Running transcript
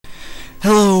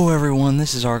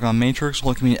this is ArgonMatrix,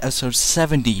 welcoming to episode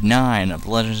 79 of The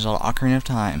Legend of Zelda Ocarina of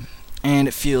Time. And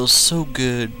it feels so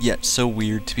good, yet so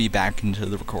weird to be back into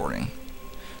the recording.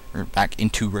 Or back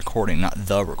into recording, not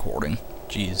the recording.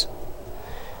 Jeez.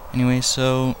 Anyway,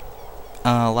 so,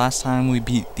 last time we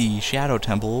beat the Shadow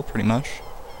Temple, pretty much.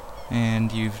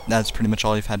 And that's pretty much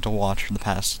all you've had to watch for the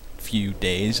past few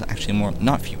days. Actually,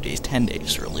 not few days, 10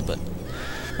 days really, but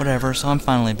whatever. So I'm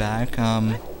finally back,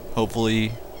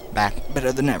 hopefully back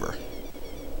better than ever.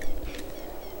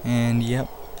 And yep,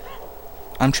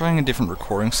 I'm trying a different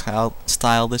recording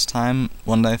style this time,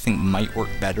 one that I think might work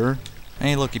better.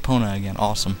 Hey look, Epona again,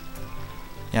 awesome.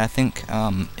 Yeah, I think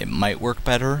it might work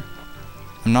better.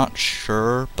 I'm not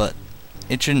sure, but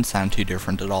it shouldn't sound too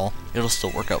different at all. It'll still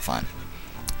work out fine.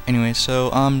 Anyway, so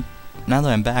now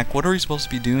that I'm back, what are we supposed to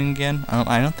be doing again?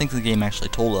 I don't think the game actually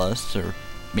told us, or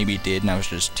maybe it did and I was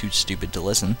just too stupid to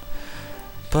listen.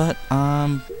 But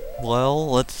well,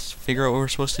 let's figure out what we're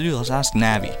supposed to do. Let's ask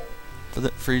Navi.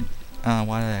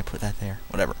 Why did I put that there?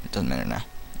 Whatever, it doesn't matter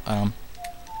now.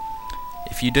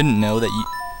 If you didn't know,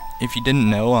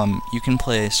 you can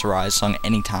play Sarai's song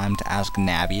anytime to ask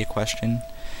Navi a question.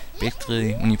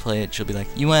 Basically, when you play it, she'll be like,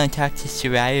 "You want to talk to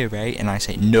Sarai, right?" And I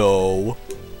say, "No,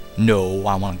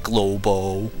 I want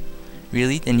Globo."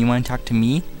 "Really? Then you want to talk to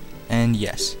me?" And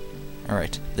yes.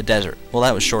 Alright, the desert. Well,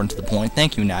 that was short and to the point.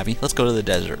 Thank you, Navi. Let's go to the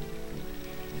desert.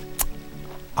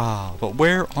 But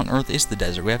where on earth is the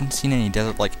desert? We haven't seen any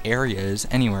desert-like areas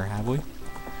anywhere, have we?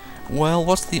 Well,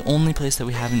 what's the only place that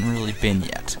we haven't really been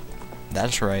yet?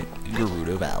 That's right,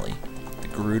 Gerudo Valley. The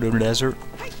Gerudo Desert.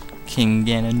 King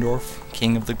Ganondorf,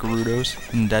 king of the Gerudos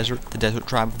in the desert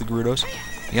tribe of the Gerudos.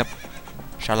 Yep.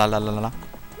 Sha-la-la-la-la-la.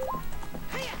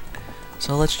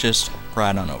 So let's just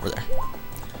ride on over there.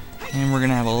 And we're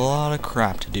gonna have a lot of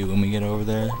crap to do when we get over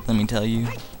there, let me tell you.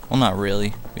 Well, not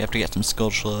really. We have to get some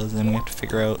Skulltulas, and we have to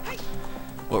figure out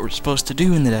what we're supposed to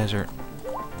do in the desert.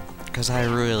 Because I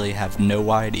really have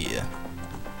no idea.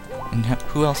 And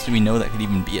who else do we know that could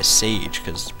even be a sage?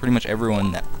 Because pretty much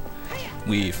everyone that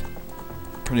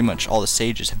pretty much all the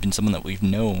sages have been someone that we've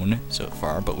known so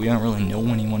far, but we don't really know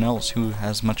anyone else who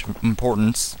has much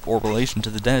importance or relation to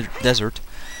the desert,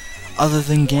 other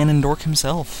than Ganondorf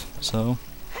himself. So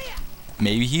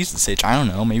maybe he's the sage, I don't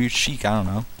know, maybe it's Sheik, I don't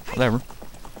know, whatever.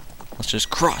 Let's just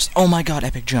cross. Oh my god,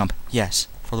 epic jump. Yes,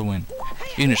 for the win.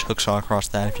 You can just hooksaw across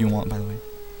that if you want, by the way.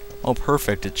 Oh,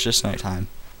 perfect, it's just nighttime.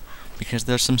 Because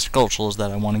there's some Skulltulas that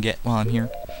I want to get while I'm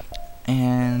here.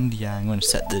 And yeah, I'm going to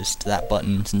set this to that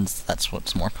button since that's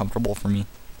what's more comfortable for me.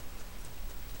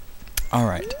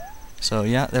 Alright, so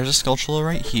yeah, there's a Skulltula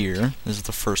right here. This is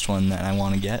the first one that I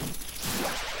want to get.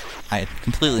 I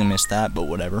completely missed that, but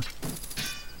whatever.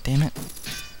 Damn it.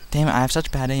 Damn it, I have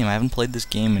such bad aim. I haven't played this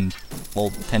game in, well,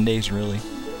 10 days, really.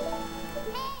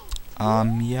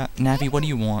 Yeah, Navi, what do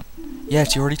you want?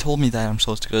 Yes, you already told me that I'm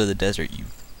supposed to go to the desert, you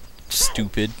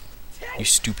stupid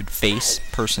face,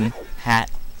 person,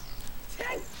 hat.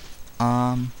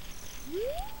 And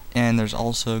there's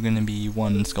also gonna be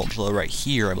one Skulltula right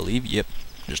here, I believe. Yep,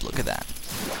 just look at that.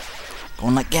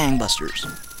 Going like gangbusters.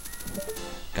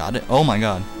 Got it? Oh my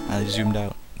god, I zoomed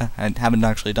out. I haven't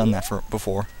actually done that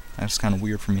before. That's kind of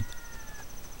weird for me.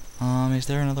 Is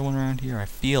there another one around here? I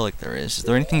feel like there is. Is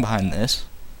there anything behind this?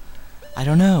 I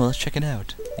don't know. Let's check it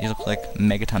out. These look like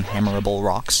megaton hammerable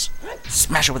rocks.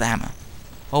 Smash it with a hammer.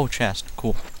 Oh, chest.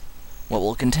 Cool. What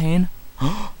will it contain?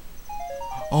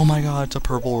 Oh my god, it's a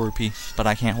purple rupee. But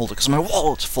I can't hold it because my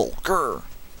wallet's full. Grr.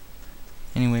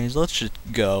 Anyways, let's just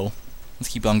go. Let's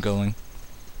keep on going.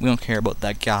 We don't care about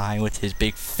that guy with his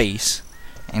big face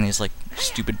and his, like,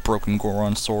 stupid broken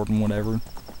Goron sword and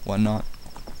whatnot.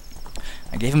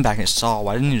 I gave him back his saw.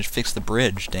 Why didn't he just fix the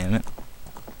bridge, damn it?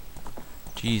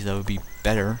 Jeez, that would be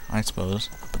better, I suppose.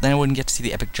 But then I wouldn't get to see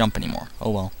the epic jump anymore. Oh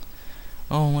well.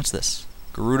 Oh, what's this?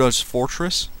 Gerudo's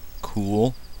Fortress?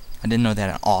 Cool. I didn't know they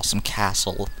had an awesome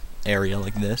castle area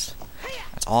like this.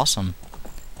 That's awesome.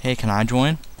 Hey, can I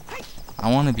join? I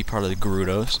want to be part of the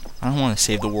Gerudos. I don't want to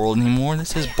save the world anymore.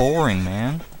 This is boring,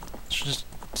 man. Let's just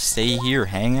stay here,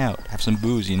 hang out, have some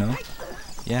booze, you know?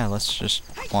 Yeah, let's just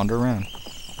wander around.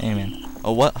 Hey, man.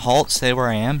 Oh, what? Halt? Stay where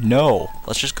I am? No!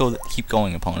 Let's just go, keep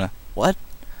going, Epona. What?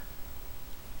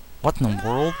 What in the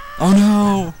world? Oh,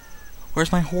 no!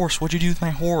 Where's my horse? What'd you do with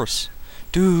my horse?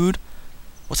 Dude!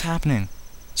 What's happening?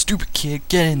 Stupid kid,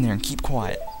 get in there and keep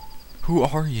quiet. Who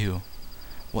are you?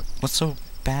 What's so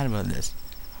bad about this?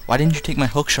 Why didn't you take my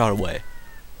hookshot away?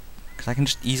 Because I can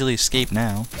just easily escape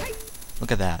now.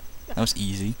 Look at that. That was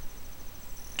easy.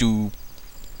 Dude.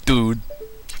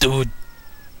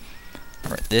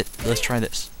 Alright, let's try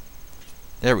this.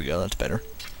 There we go, that's better.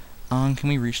 Can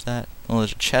we reach that? Well,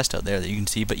 there's a chest out there that you can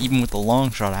see, but even with the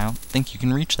long shot, I don't think you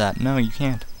can reach that. No, you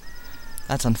can't.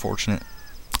 That's unfortunate.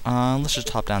 Let's just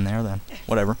hop down there then.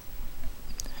 Whatever.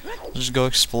 Let's just go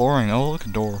exploring. Oh, look, a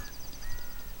door.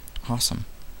 Awesome.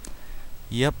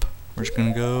 Yep, we're just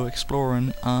gonna go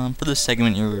exploring. For this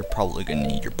segment, you're probably gonna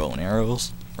need your bow and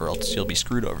arrows, or else you'll be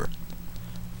screwed over.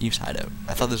 Eve's hideout.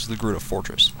 I thought this was the Gerudo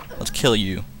Fortress. Let's kill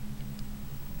you.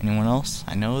 Anyone else?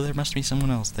 I know there must be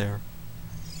someone else there.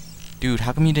 Dude,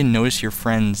 how come you didn't notice your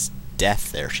friend's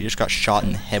death there? She just got shot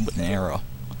in the head with an arrow.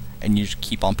 And you just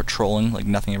keep on patrolling like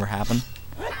nothing ever happened?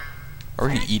 Or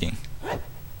are you eating?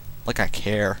 Like I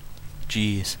care.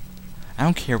 Jeez. I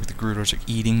don't care what the Gerudos are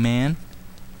eating, man.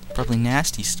 Probably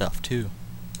nasty stuff, too.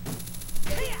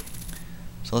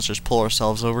 So let's just pull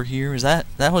ourselves over here. That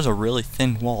was a really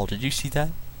thin wall. Did you see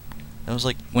that? That was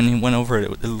like, when he went over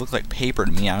it, it looked like paper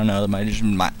to me. I don't know, that might have just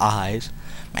been my eyes.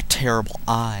 My terrible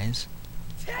eyes.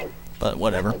 But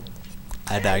whatever.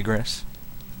 I digress.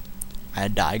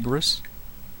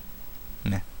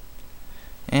 Meh.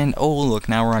 And, oh look,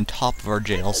 now we're on top of our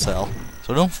jail cell.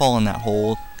 So don't fall in that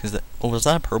hole. Oh, was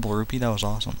that a purple rupee? That was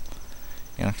awesome.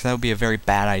 You know, 'cause that would be a very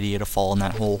bad idea to fall in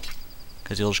that hole.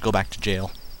 Because you'll just go back to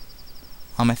jail.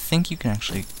 I think you can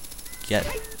actually get...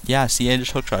 Yeah, see, I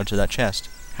just hookshot to that chest.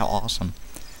 How awesome.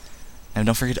 And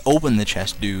don't forget to open the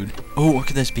chest, dude. Oh, what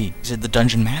could this be? Is it the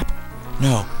dungeon map?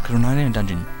 No, because we're not in a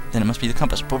dungeon. Then it must be the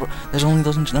compass. There's only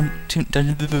those two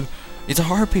dungeons. It's a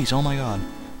heart piece. Oh my god.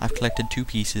 I've collected 2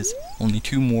 pieces. Only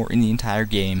 2 more in the entire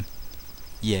game.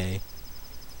 Yay.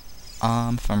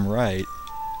 If I'm right.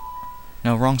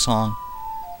 No, wrong song.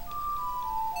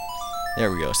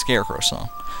 There we go. Scarecrow song.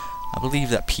 I believe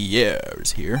that Pierre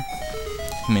is here.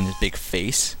 I mean, his big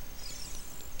face.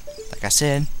 Like I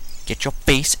said, get your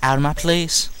face out of my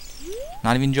place.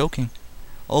 Not even joking.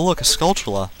 Oh look, a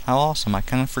Skulltula. How awesome. I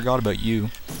kind of forgot about you.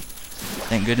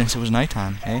 Thank goodness it was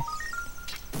nighttime, hey?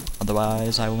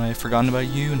 Otherwise, I might have forgotten about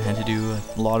you and had to do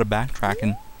a lot of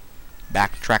backtracking.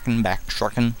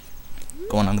 Backtracking.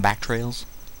 Going on the back trails.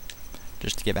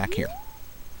 Just to get back here.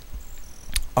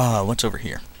 What's over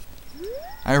here?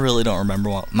 I really don't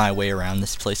remember my way around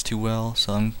this place too well,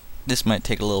 so this might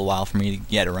take a little while for me to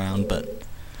get around, but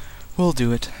we'll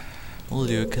do it. We'll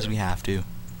do it because we have to.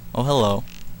 Oh, hello.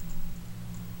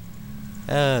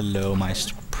 Hello, my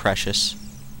precious.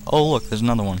 Oh, look, there's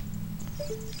another one.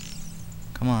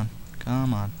 Come on.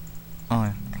 Come on. Oh,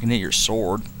 I can hit your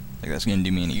sword. Like that's gonna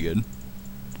do me any good.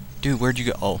 Dude, where'd you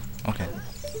go? Oh, okay.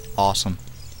 Awesome.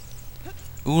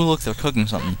 Ooh, look, they're cooking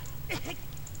something.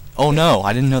 Oh no,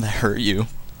 I didn't know that hurt you.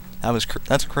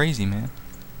 That's crazy, man.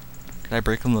 Could I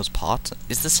break one of those pots?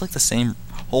 Is this like the same?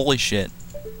 Holy shit.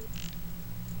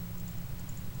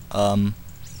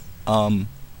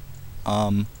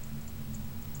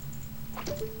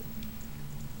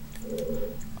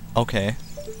 Okay.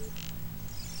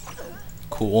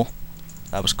 Cool.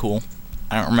 That was cool.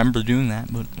 I don't remember doing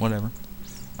that, but whatever.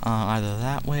 Either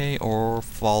that way or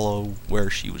follow where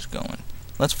she was going.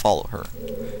 Let's follow her.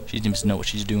 She seems to know what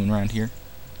she's doing around here.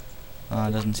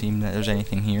 Doesn't seem that there's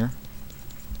anything here.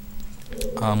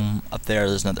 Up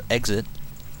there's another exit.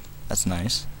 That's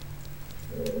nice.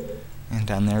 And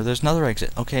down there's another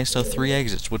exit. Okay, so 3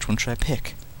 exits. Which one should I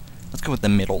pick? Let's go with the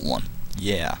middle one.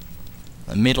 Yeah.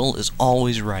 The middle is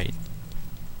always right.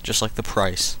 Just like the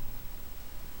price.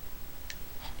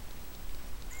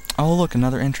 Oh, look,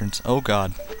 another entrance. Oh,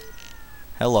 God.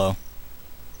 Hello.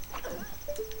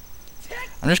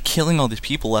 I'm just killing all these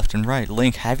people left and right.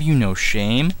 Link, have you no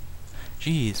shame?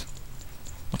 Jeez.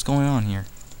 What's going on here?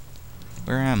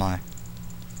 Where am I?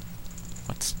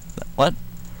 What's that? What?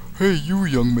 Hey, you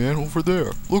young man over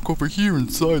there. Look over here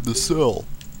inside the cell.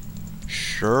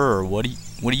 Sure. What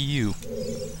are you?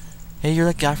 Hey, you're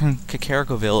that guy from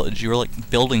Kakariko Village. You were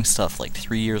like building stuff like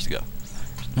 3 years ago.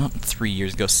 Not 3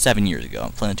 years ago, 7 years ago.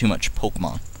 I'm playing too much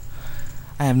Pokemon.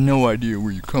 I have no idea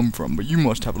where you come from, but you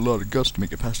must have a lot of guts to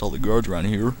make it past all the guards around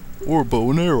here. Or a bow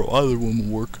and arrow, either one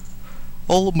will work.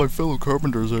 All of my fellow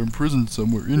carpenters are imprisoned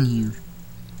somewhere in here.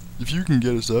 If you can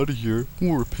get us out of here,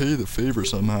 we'll repay the favor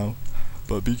somehow.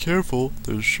 But be careful,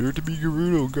 there's sure to be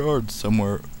Gerudo guards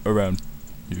somewhere around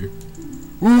here.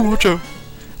 Ooh, watch out!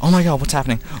 Oh my god, what's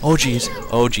happening? Oh jeez,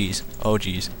 oh jeez, oh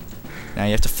jeez. Now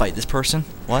you have to fight this person?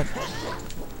 What?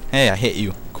 Hey, I hit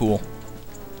you. Cool.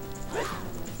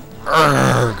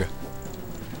 Urgh!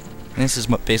 And this is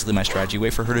basically my strategy.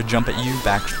 Wait for her to jump at you,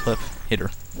 backflip, hit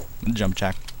her. Jump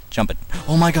jack. Jump it.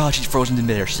 Oh my god, she's frozen in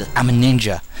midair. She says, I'm a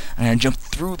ninja. I'm gonna jump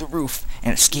through the roof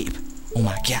and escape. Oh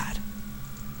my god.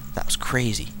 That was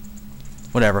crazy.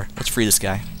 Whatever, let's free this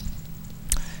guy.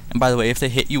 And by the way, if they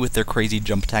hit you with their crazy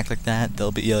jump attack like that,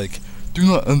 they'll be like, do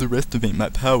not underestimate my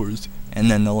powers. and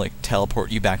then they'll like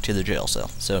teleport you back to the jail cell.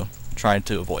 So try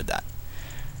to avoid that.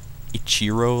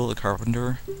 Ichiro the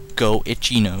carpenter, go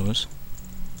itchy nose.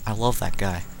 I love that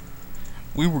guy.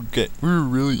 We were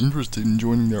really interested in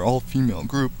joining their all-female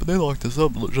group, but they locked us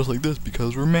up just like this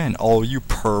because we're men. Oh, you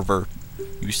pervert,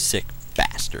 you sick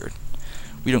bastard.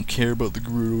 We don't care about the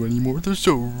Gerudo anymore. They're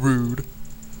so rude.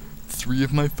 3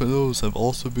 of my fellows have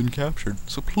also been captured,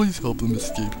 so please help them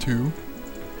escape too.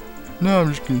 Now I'm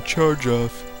just gonna charge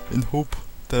off and hope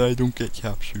that I don't get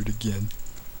captured again.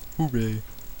 Hooray.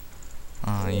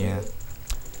 Yeah.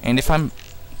 And if I'm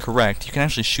correct, you can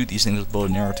actually shoot these things with a bow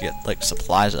and arrow to get like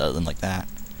supplies out of them like that.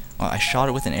 Well, I shot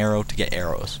it with an arrow to get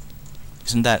arrows.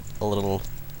 Isn't that a little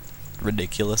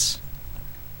ridiculous?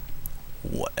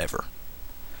 Whatever.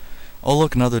 Oh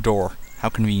look, another door. How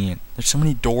convenient. There's so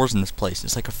many doors in this place.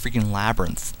 It's like a freaking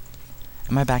labyrinth.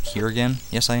 Am I back here again?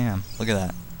 Yes, I am. Look at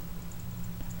that.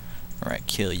 Alright,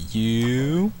 kill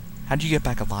you. How'd you get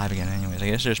back alive again anyways? I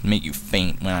guess just make you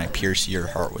faint when I pierce your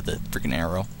heart with a freaking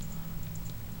arrow.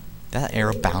 That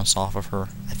arrow bounced off of her.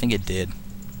 I think it did.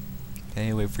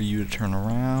 Okay, wait for you to turn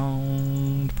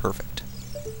around. Perfect.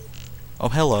 Oh,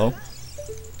 hello.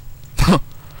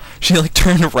 She like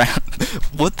turned around.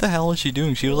 What the hell is she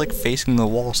doing? She was like facing the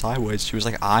wall sideways. She was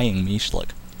like eyeing me. She's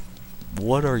like,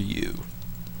 what are you?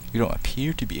 You don't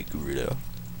appear to be a Gerudo,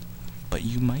 but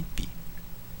you might be.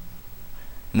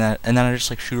 And then I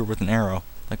just like shoot her with an arrow.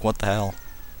 Like, what the hell?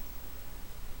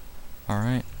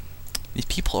 Alright. These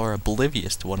people are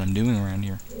oblivious to what I'm doing around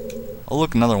here. Oh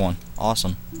look, another one.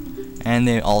 Awesome. And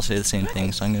they all say the same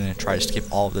thing, so I'm gonna try to skip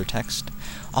all of their text.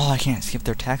 Oh, I can't skip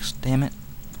their text, damn it.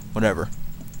 Whatever.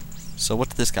 So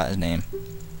what's this guy's name?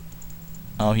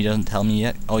 Oh, he doesn't tell me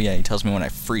yet? Oh yeah, he tells me when I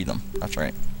free them. That's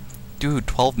right. Dude,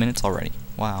 12 minutes already.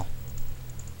 Wow.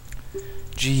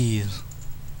 Jeez.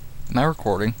 Am I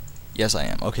recording? Yes, I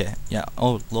am. Okay. Yeah.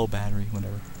 Oh, low battery.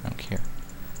 Whatever. I don't care.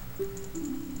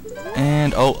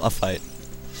 And, oh, a fight.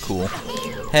 Cool.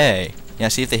 Hey. Yeah,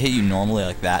 see, if they hit you normally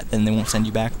like that, then they won't send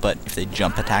you back. But if they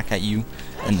jump attack at you,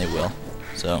 then they will.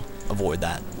 So, avoid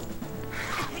that.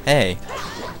 Hey.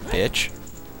 Bitch.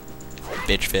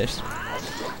 Bitch fist.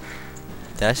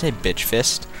 Did I say bitch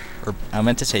fist? Or, I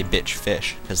meant to say bitch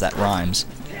fish, because that rhymes.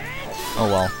 Oh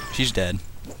well. She's dead.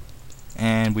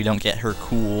 And we don't get her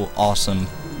cool, awesome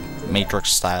Matrix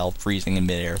style freezing in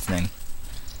midair thing.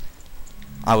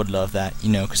 I would love that,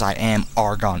 you know, because I am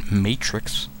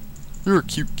ArgonMatrix. You're a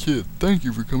cute kid. Thank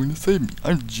you for coming to save me.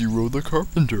 I'm Jiro the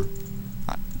carpenter.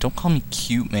 Don't call me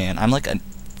cute, man. I'm like a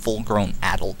full-grown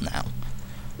adult now.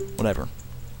 Whatever.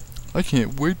 I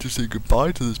can't wait to say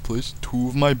goodbye to this place. 2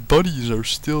 of my buddies are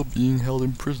still being held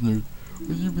in prisoner.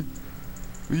 Will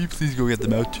you please go get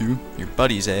them out too? Your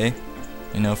buddies, eh?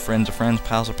 You know, friends are friends,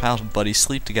 pals are pals, buddies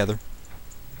sleep together.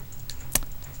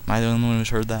 Am I the only one who's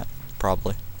heard that?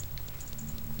 Probably.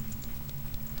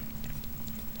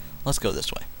 Let's go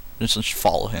this way. Just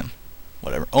follow him.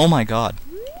 Whatever. Oh my god.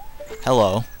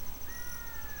 Hello.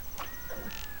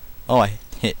 Oh, I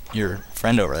hit your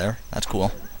friend over there. That's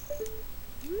cool.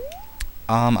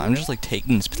 I'm just like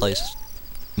taking this place.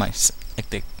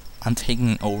 I'm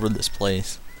taking over this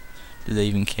place. Do they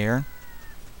even care?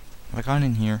 Have I gone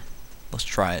in here? Let's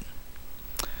try it.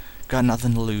 Got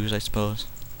nothing to lose, I suppose.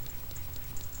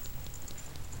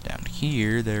 Down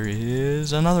here, there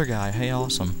is another guy. Hey,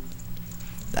 awesome.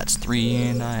 That's 3,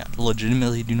 and I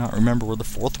legitimately do not remember where the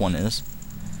 4th one is.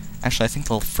 Actually, I think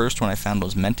the first one I found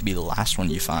was meant to be the last one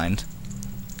you find.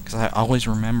 Because I always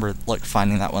remember, like,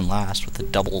 finding that one last with the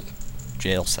double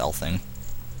jail cell thing.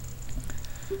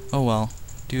 Oh well.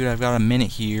 Dude, I've got a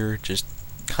minute here. Just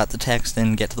cut the text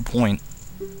and get to the point.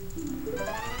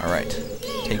 Alright.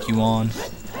 Take you on.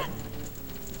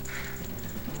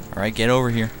 Alright, get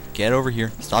over here. Get over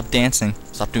here. Stop dancing.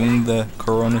 Stop doing the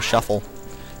Corona shuffle.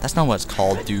 That's not what it's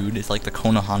called, dude. It's like the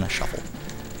Konohana shuffle.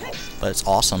 But it's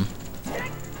awesome.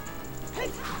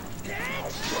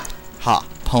 Ha.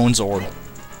 Ponzord.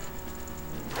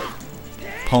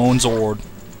 Ponzord.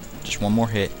 Just one more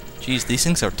hit. Jeez, these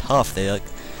things are tough. They like...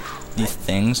 These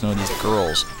things, no, these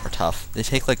girls are tough. They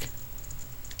take like...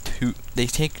 They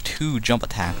take 2 jump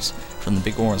attacks from the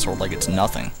big orange sword like it's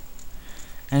nothing.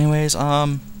 Anyways,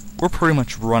 we're pretty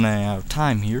much running out of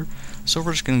time here. So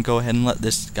we're just gonna go ahead and let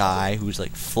this guy who's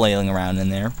like flailing around in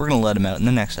there, we're gonna let him out in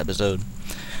the next episode.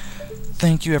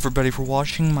 Thank you everybody for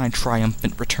watching my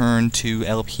triumphant return to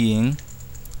LPing.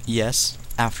 Yes,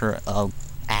 after a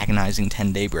agonizing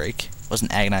 10-day break.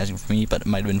 Wasn't agonizing for me, but it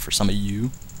might have been for some of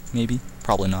you. Maybe.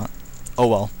 Probably not. Oh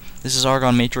well. This is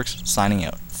ArgonMatrix signing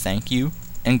out. Thank you,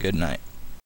 and good night.